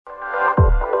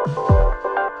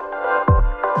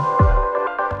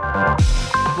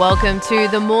Welcome to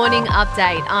the Morning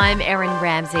Update. I'm Erin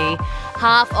Ramsey.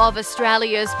 Half of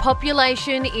Australia's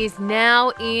population is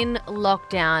now in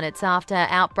lockdown. It's after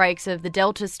outbreaks of the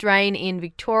Delta strain in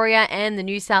Victoria and the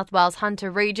New South Wales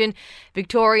Hunter region.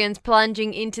 Victorians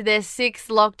plunging into their sixth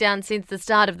lockdown since the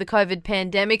start of the COVID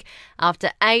pandemic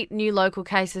after 8 new local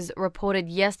cases reported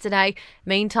yesterday.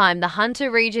 Meantime, the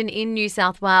Hunter region in New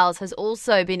South Wales has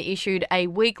also been issued a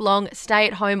week-long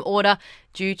stay-at-home order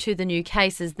due to the new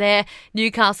cases there.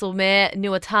 Newcastle Mayor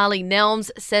Nuatali Nelms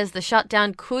says the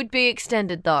shutdown could be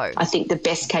extended though. I think the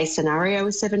best case scenario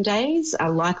is 7 days. A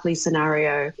likely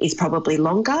scenario is probably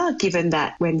longer, given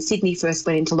that when Sydney first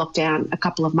went into lockdown a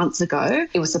couple of months ago,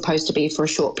 it was supposed to be for a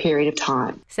short period of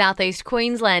time. Southeast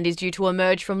Queensland is due to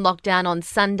emerge from lockdown on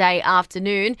Sunday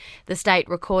afternoon. The state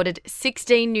recorded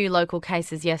 16 new local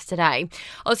cases yesterday.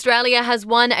 Australia has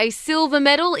won a silver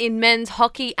medal in men's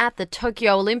hockey at the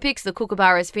Tokyo Olympics. The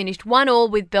Kookaburras finished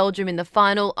 1-1 with Belgium in the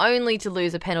final, only to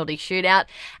lose a penalty shootout.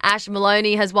 Ash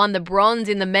Maloney has won the bronze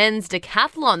in the men's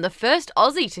decathlon, the first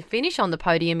Aussie to finish on the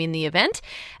podium in the event.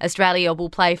 Australia will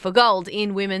play for gold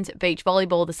in women's beach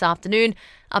volleyball this afternoon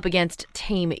up against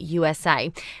Team USA.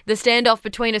 The standoff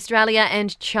between Australia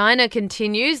and China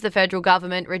continues, the federal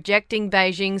government rejecting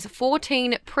Beijing's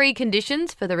 14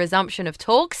 preconditions for the resumption of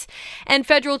talks. And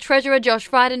Federal Treasurer Josh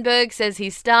Frydenberg says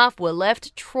his staff were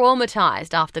left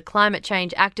traumatised after climate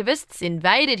change activists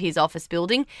invaded his office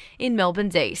building in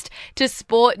Melbourne's east. To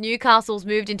sport, Newcastle's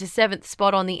moved into 7th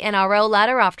spot on the NRL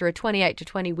ladder after a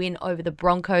 28-20 win over the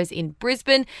Broncos in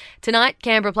Brisbane. Tonight,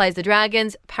 Canberra plays the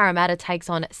Dragons, Parramatta takes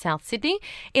on South Sydney.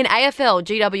 In AFL,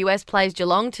 GWS plays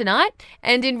Geelong tonight.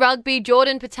 And in rugby,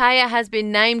 Jordan Petaia has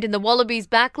been named in the Wallabies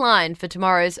backline for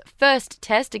tomorrow's first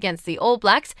test against the All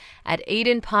Blacks at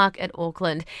Eden Park at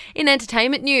Auckland. In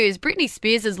entertainment news, Britney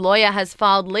Spears' lawyer has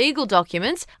filed legal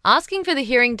documents asking for the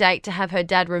hearing date to have her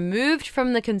dad removed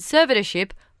from the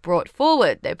conservatorship brought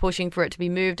forward. They're pushing for it to be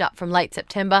moved up from late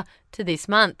September to this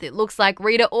month. It looks like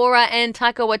Rita Ora and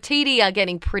Taika Waititi are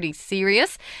getting pretty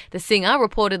serious. The singer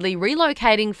reportedly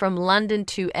relocating from London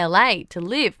to LA to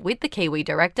live with the Kiwi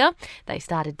director. They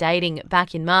started dating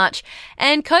back in March.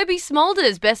 And Kobe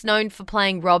Smulders, best known for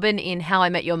playing Robin in How I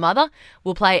Met Your Mother,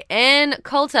 will play Ann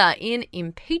Coulter in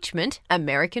Impeachment,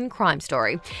 American Crime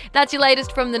Story. That's your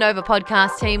latest from the Nova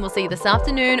podcast team. We'll see you this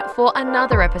afternoon for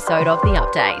another episode of The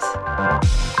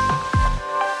Update.